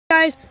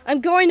guys, I'm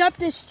going up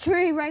this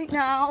tree right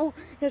now.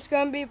 It's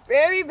going to be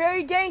very,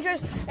 very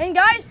dangerous. And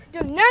guys,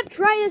 do not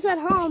try this at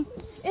home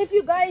if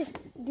you guys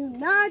do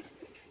not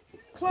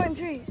climb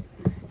trees.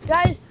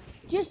 Guys,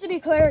 just to be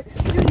clear,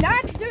 do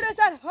not do this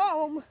at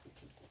home.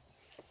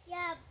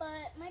 Yeah,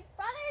 but my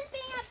brother is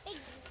being a big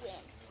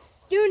win.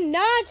 Do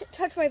not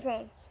touch my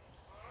phone.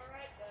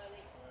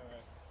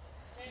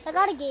 I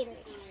got a Gatorade.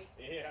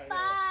 Yeah,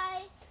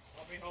 Bye.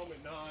 I'll be home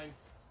at 9. Bye.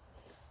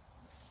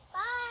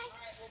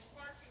 Alright, we'll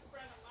park in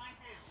front of my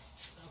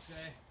house.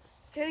 Okay.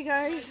 Okay,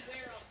 guys. Right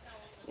there, I'll tell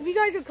them. If you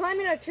guys are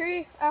climbing a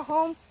tree at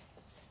home,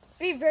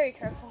 be very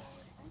careful.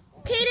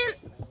 Kaden.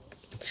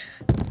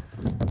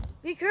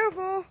 Be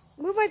careful.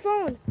 Move my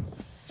phone.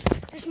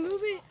 Just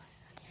move it.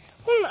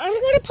 I'm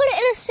going to put it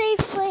in a safe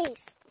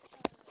place.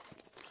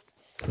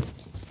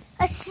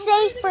 A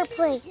safer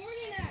place.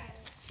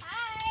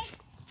 Hi.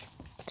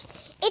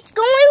 It's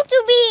going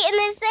to be in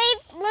a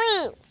safe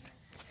place.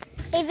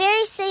 A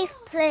very safe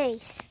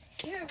place.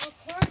 Here,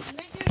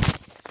 make it.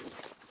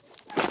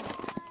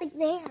 Like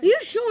there. You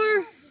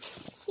sure?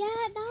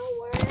 Yeah, that'll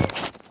work.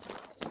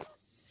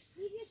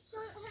 You just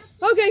don't have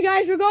to. Okay,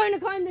 guys, we're going to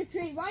climb the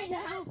tree right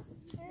now.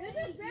 This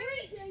is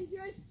very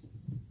dangerous.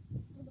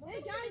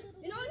 Hey, guys,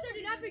 and also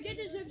do not forget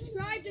to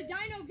subscribe to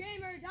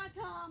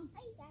dinogamer.com.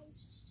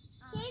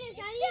 Kaden, I need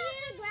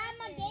you to grab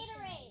my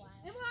Gatorade.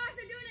 And we're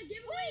also doing a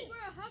giveaway for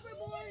a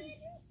hoverboard.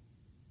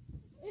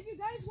 If you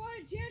guys want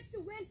a chance to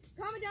win,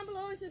 comment down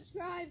below and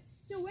subscribe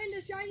to win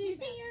the shiny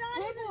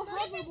purple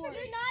hoverboard.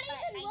 You're not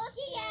even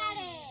looking at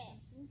it.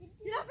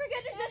 Do not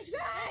forget to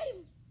subscribe.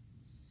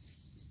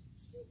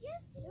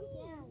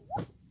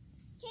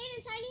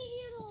 Kaden, I need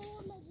you to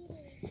hold my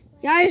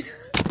Gatorade. Guys,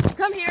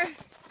 come here.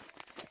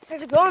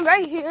 There's a going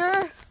right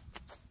here.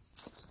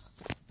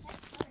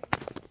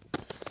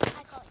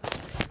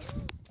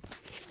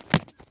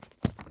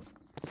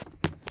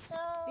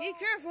 Be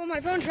careful,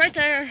 my phone's right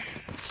there.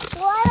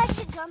 Well, I like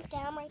to jump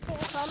down right there.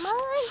 Come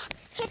on,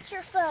 hit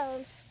your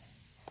phone.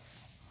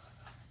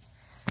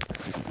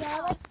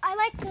 Yeah, I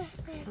like to. All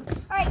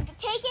right,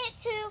 take it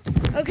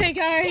to. Okay,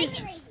 guys, Take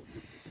it right.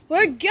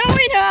 we're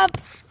going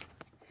up.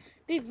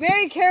 Be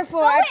very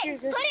careful after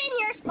Put this. it in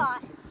your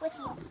spot with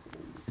you,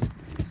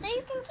 so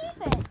you can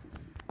keep it.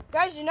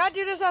 Guys, do not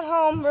do this at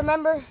home,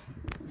 remember?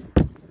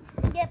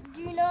 Yep,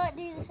 do not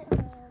do this at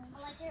home.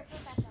 Unless you're a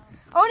professional.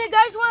 Oh, and you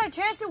guys want a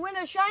chance to win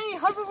a shiny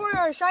hoverboard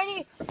or a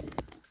shiny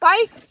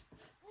bike?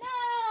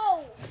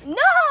 No!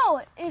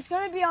 No! It's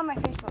going to be on my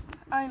Facebook,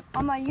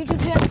 on my YouTube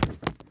channel.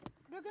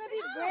 They're going to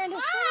be brand new.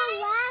 For the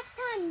last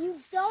time,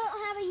 you don't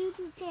have a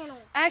YouTube channel.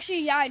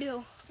 Actually, yeah, I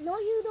do. No,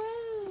 you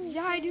don't.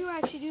 Yeah, I do,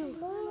 actually do.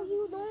 No,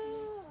 you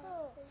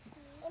don't.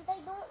 And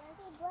they don't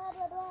say blah,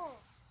 blah, blah.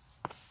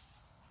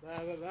 Blah,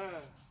 blah,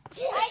 blah. I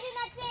did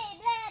not say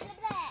blah, blah,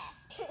 blah.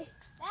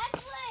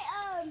 That's what,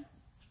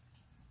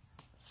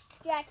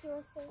 Dracula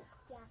said.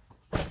 Yeah.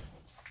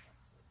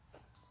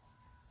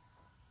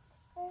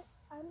 First,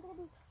 I'm going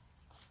to be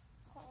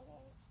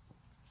climbing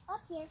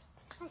up here.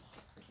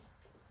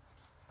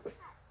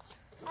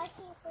 I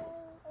can't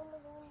fall in the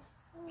room.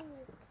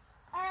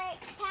 Alright,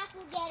 pass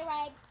the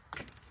Gatorade.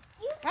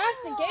 You Pass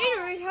the go.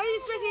 Gatorade? How do you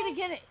expect me to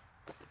get it?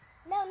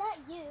 No, not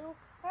you.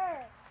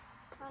 Her.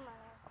 Come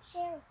on.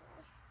 Share with me.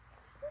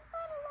 You've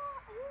got a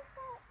lot. You've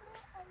got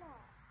a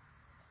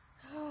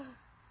lot.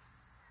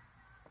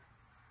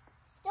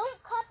 Don't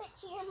cup it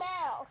to your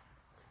mouth.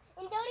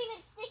 And don't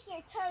even stick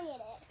your tongue in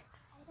it.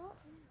 I don't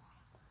do that.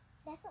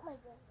 That's what my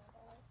grandmother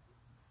does.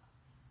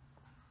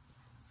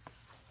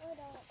 Hold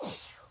on.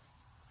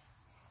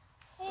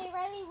 Hey,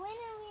 Riley, when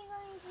are we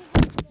going to do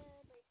the break?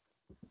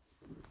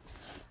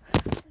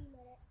 3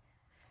 minutes.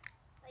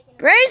 Like in a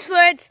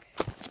Bracelets!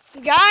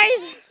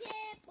 Guys!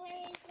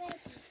 bracelet,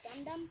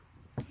 dum-dum.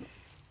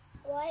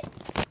 What?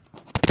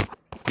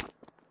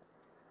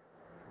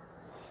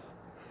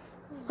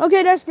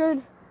 Okay, that's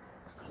good.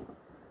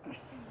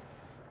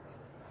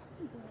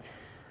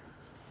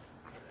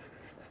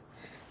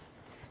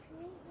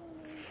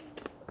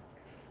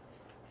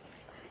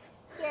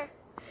 Here.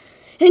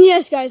 And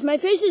yes, guys, my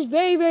face is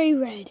very, very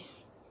red.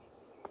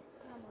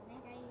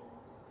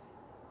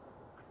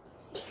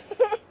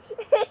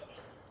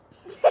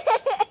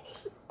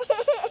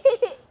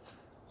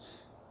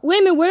 Wait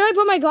a minute, where do I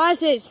put my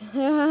glasses? In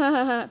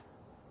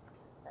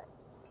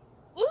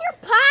your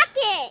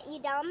pocket, you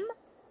dummy,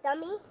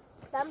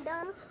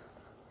 dum-dum.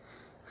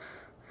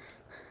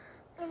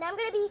 And I'm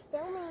gonna be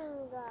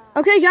filming.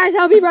 Okay, guys,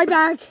 I'll be right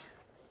back.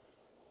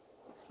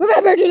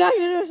 Remember, do not do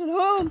this at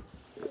home.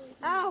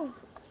 Ow.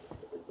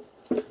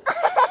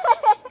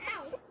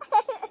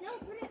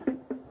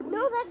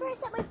 No, that's where I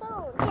set my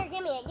phone. Here,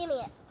 give me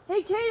it.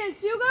 Hey,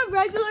 Cadence, you got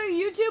regular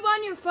YouTube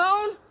on your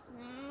phone?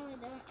 No, I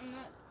don't. I'm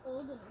not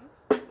old enough.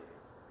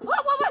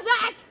 What was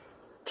that?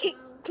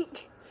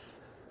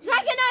 So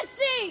I cannot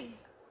see.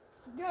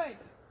 Good.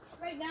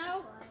 Right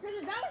now, because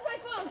if that was my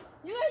phone,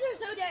 you guys are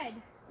so dead.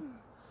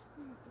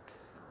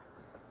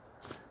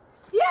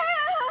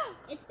 Yeah!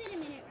 It's been a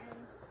minute,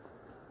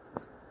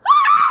 Riley.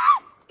 Ah!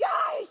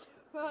 Guys!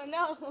 Oh,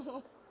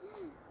 no.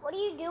 What are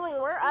you doing?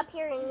 We're up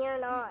here and you're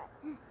not.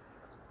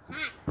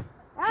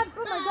 I have to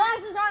put my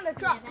glasses on the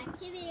truck.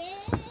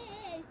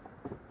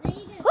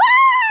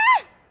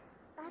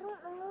 I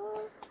don't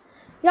know.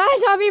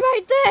 Guys, I'll be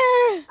right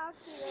there. I'll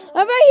see you.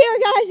 I'm right here,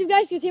 guys. You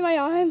guys can see my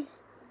arm.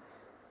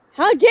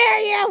 How dare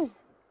you?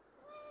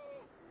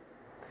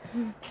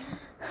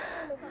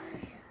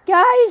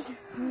 Guys.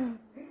 You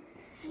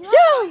So.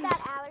 don't have bad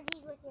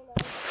allergies with your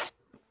nose.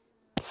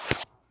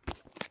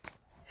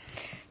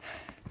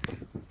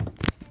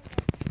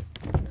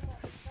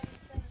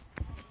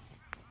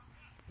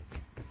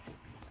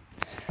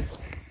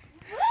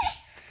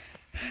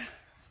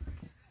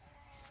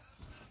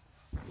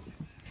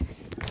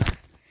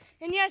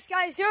 And yes,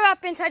 guys, you're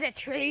up inside a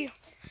tree. You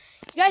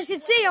guys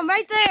can see them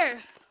right there.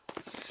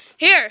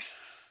 Here.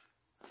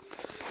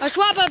 I'll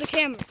swap out the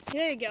camera.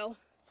 There you go.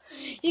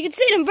 You can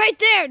see them right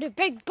there, the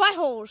big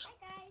buttholes.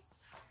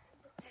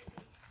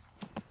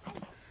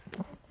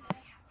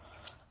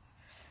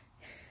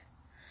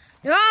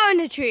 They're all in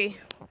the tree.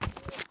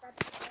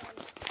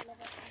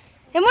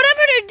 And whatever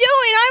they're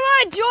doing, I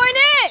want to join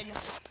in.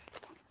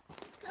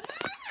 Come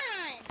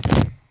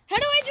on. How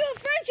do I do a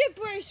friendship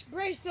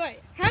bracelet?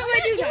 How do I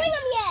do We're not doing that?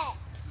 them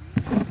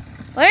yet.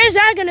 Where is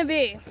that going to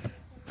be?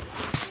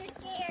 If you're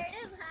scared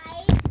of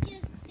heights,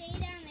 just stay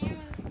down there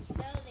and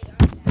go the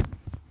other.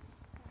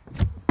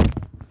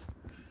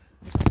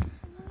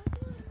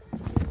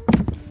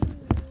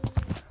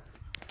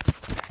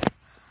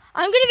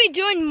 I'm going to be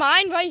doing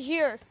mine right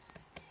here.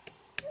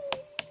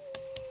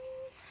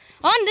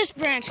 On this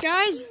branch,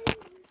 guys.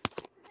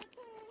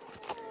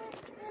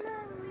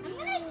 I'm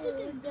gonna take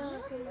a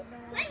go.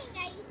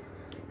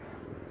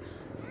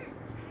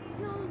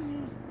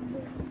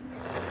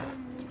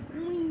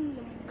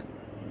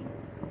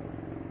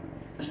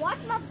 Watch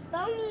my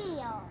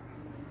thumbnail.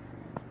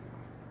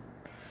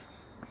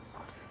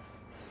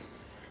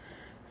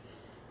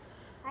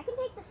 I can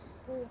take the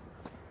school.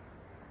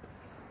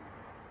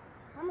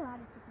 I'm allowed to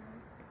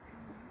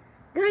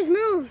take it. Guys,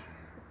 move.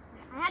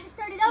 I had to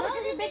start it over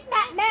because it's a big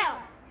fat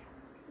mouth.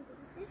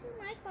 This is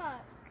my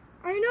spot.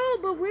 I know,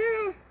 but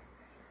where?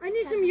 I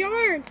need some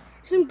yarn.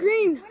 Some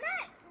green. We're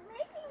not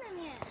making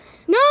them yet.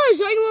 No,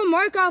 so I can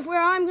mark off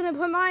where I'm going to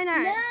put mine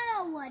at.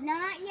 No,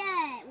 not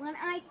yet. When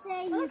I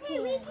say you can. Okay,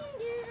 we can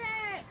do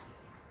that.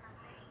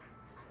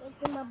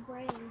 It's in my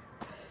brain.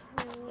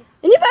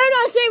 And you better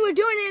not say we're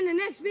doing it in the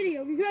next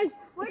video because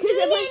We're doing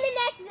it in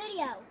the next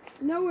video.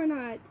 No, we're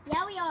not.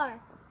 Yeah, we are.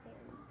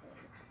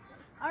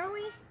 Are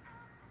we?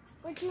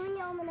 We're doing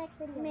it on the next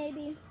video.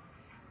 Maybe.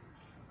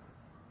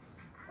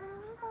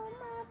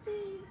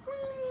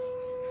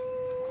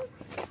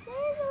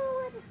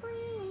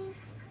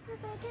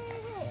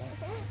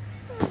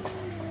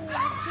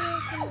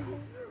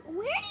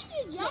 Where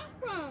did you jump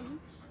from?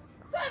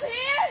 From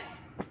here.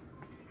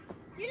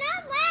 You're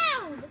not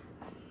loud.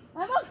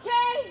 I'm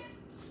okay.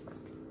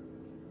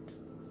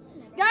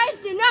 Guys,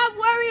 do not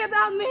worry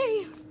about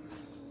me.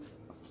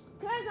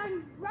 Because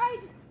I'm right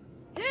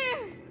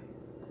here.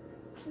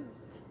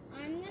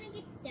 I'm gonna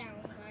get down,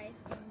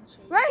 guys.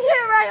 Right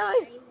here,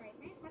 Riley.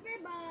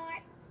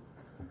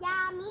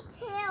 Yeah, me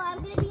too.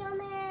 I'm gonna be on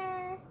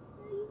there.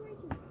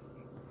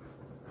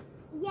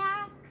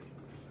 Yeah.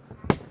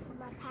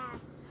 My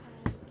pass.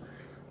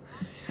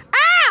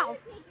 Ow!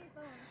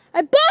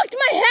 I bumped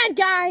my head,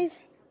 guys.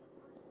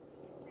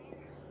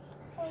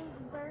 Hey,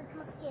 bird,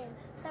 my skin.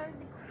 Bird,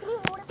 can you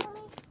hold it for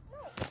me?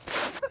 No.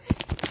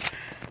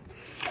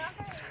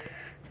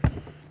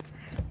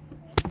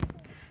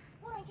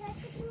 Hold on, can I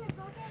stick in your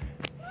pocket?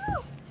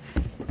 No.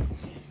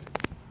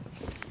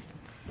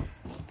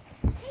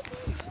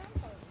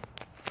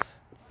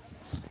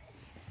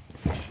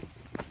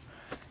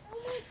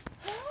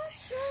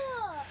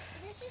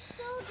 This is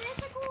so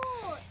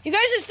difficult. You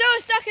guys are still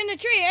stuck in the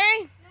tree,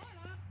 eh?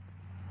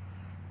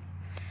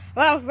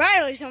 Well,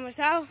 Riley's almost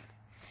out.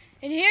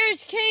 And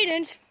here's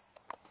Cadence.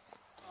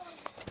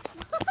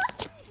 No, put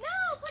it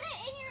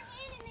in your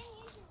hand and then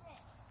use it.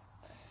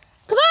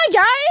 Come on,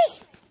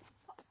 guys.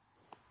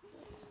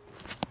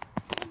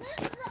 This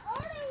is the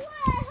only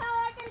way how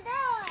I can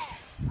do it.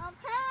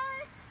 Okay?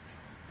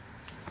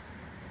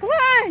 Come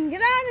on,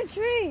 get out of the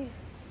tree.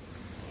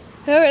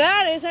 Whoever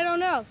that is, I don't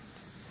know.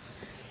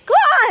 Come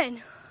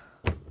on.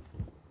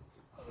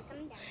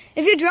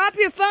 If you drop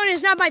your phone,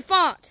 it's not my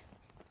fault.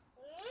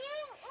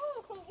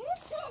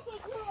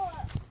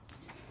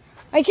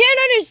 I can't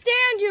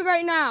understand you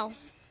right now.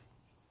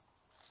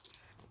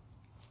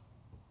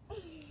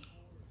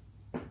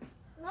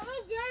 Let me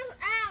jump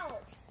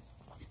out.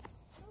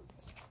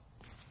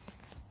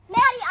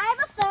 Maddie, I have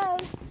a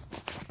phone.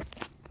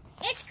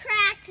 It's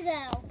cracked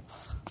though.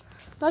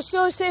 Let's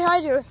go say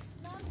hi to her.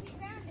 No, she's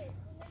grounded,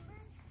 remember?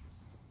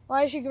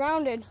 Why is she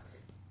grounded?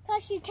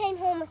 Because she came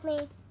home with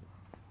me.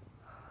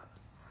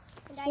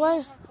 And I What?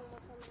 can't have home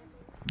with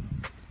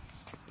her.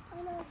 I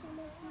know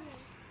someone's here.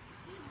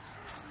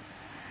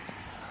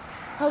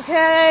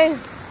 Okay.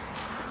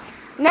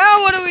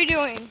 Now what are we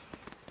doing?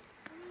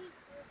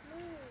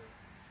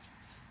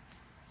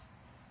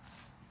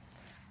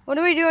 What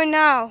are we doing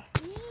now?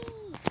 Yes,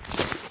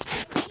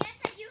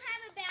 I do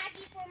have a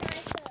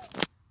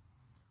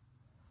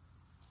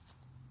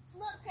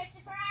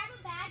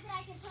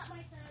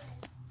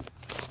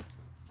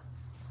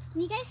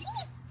Can you guys see me?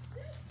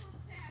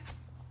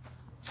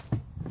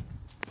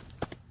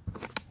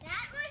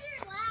 That was your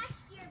last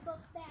year book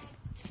bag.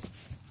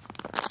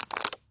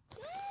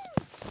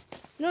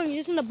 No, I'm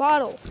using the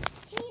bottle.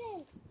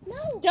 Hayden,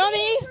 no. Dummy.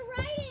 Hayden, we're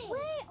writing.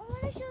 Wait, I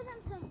want to show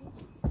them something.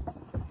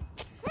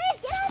 Hey,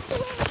 get out the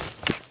way.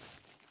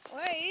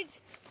 Wait.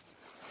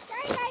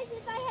 Sorry guys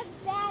if I have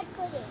bad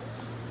footage.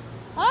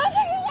 I don't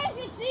think you guys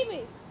can see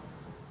me.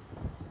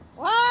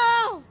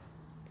 Wow.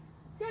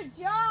 Good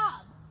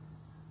job.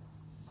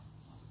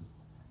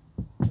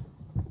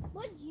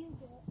 What'd you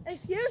get?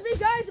 Excuse me,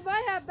 guys, if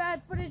I have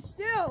bad footage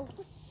too.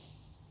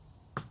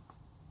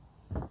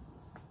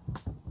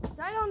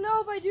 I don't know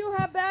if I do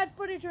have bad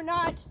footage or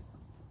not.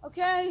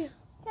 Okay?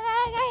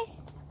 Ta-da, guys.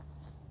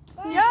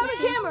 Yeah, the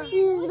camera. Chris,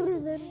 you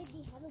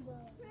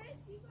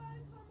gotta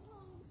come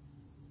home.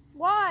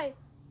 Why?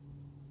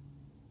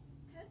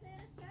 Because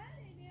Aunt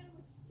Saturday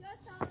was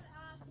just on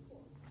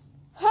octopus.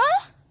 Huh?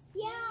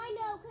 Yeah, I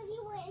know, because he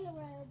went in the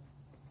road.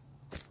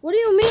 What do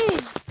you mean?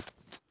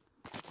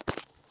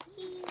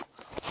 He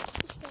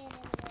stayed in the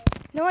road.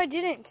 No, I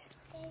didn't.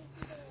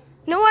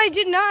 No, I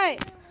did not.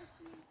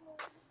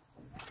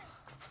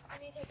 I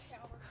need to take a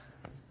shower.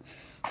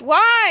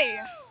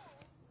 Why?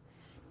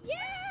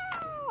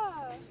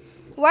 Yeah!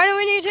 Why do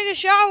we need to take a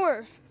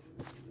shower?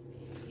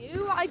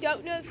 You? I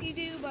don't know if you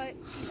do, but...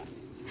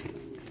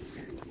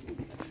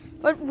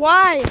 But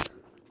why?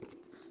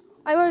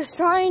 I was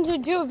trying to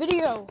do a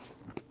video.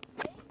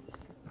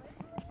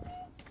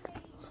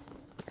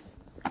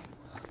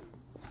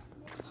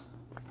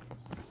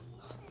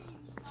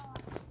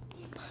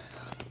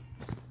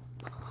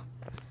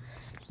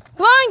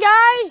 Come on,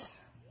 guys.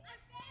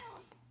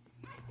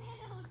 I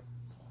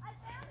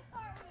found a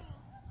car wheel.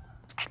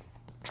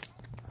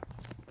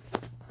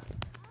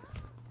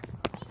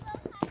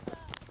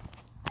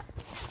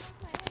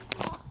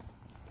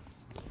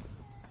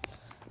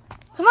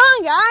 Come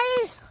on,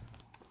 guys.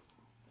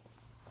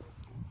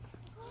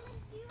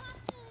 Do you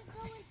have to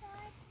go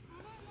inside? I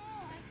don't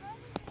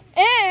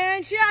know.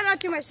 And shout out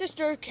to my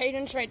sister,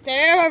 Cadence, right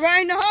there,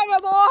 riding the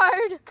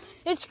hoverboard.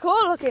 It's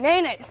cool looking,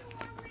 ain't it?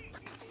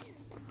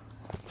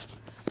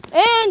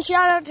 And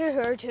shout out to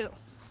her, too.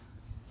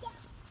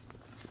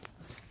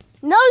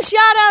 No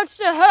shout outs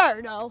to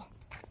her, though.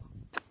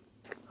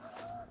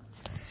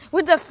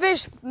 With the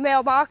fish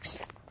mailbox.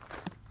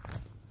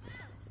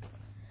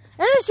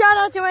 And a shout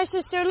out to my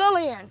sister,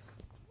 Lillian.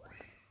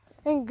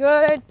 And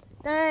good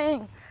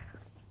thing.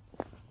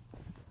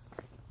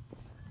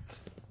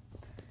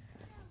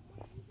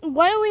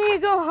 Why do we need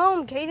to go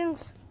home,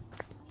 Cadence?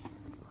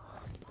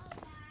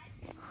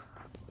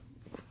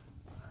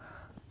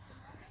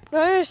 I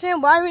don't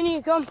understand why we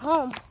need to come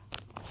home.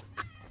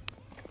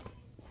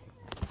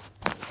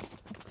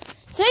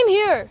 Same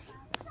here.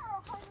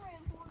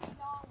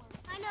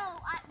 I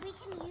know. We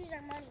can use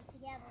our money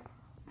together.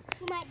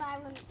 We might buy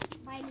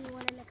me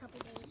one in a couple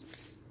days.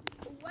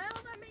 Well,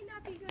 that may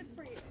not be good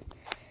for you.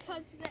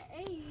 Because the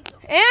age.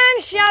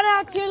 And shout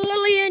out to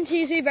Lily and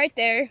TC right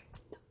there.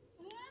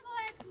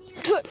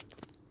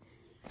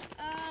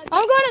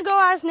 I'm going to go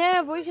ask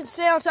Nav if we can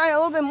stay outside a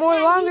little bit more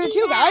longer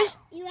too, guys.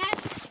 You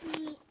asked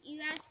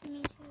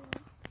me to.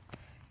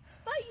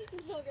 But you can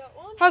still get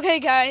one. Okay,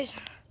 guys.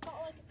 It's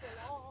not like it's a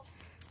law.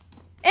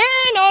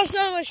 And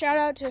also a shout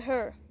out to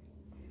her.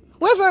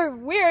 With her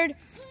weird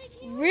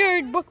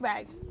book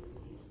bag.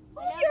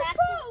 Oh, your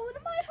phone!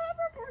 My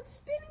hoverboard's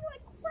spinning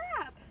like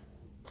crap.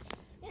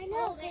 I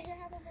know.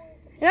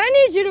 And I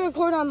need you to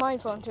record on my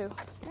phone too.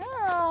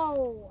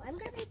 No, I'm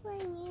gonna be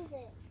playing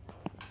music.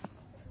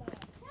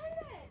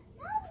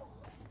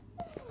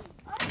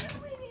 I'm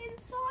going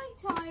inside,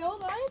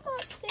 child. I'm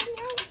not staying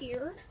out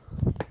here.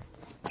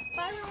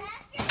 Bye, Mom.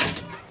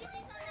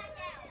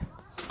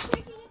 She's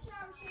taking a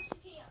shower so she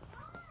can.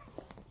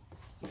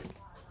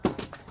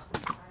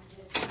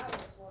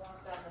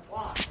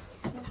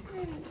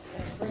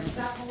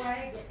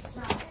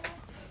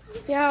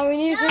 Yeah, we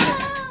need to. No,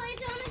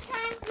 it's almost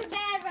time for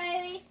bed,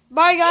 Riley.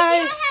 Bye, If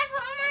guys. you don't have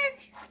homework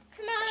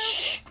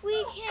tomorrow,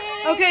 we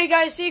can. Okay,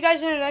 guys. See you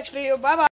guys in the next video. Bye, bye.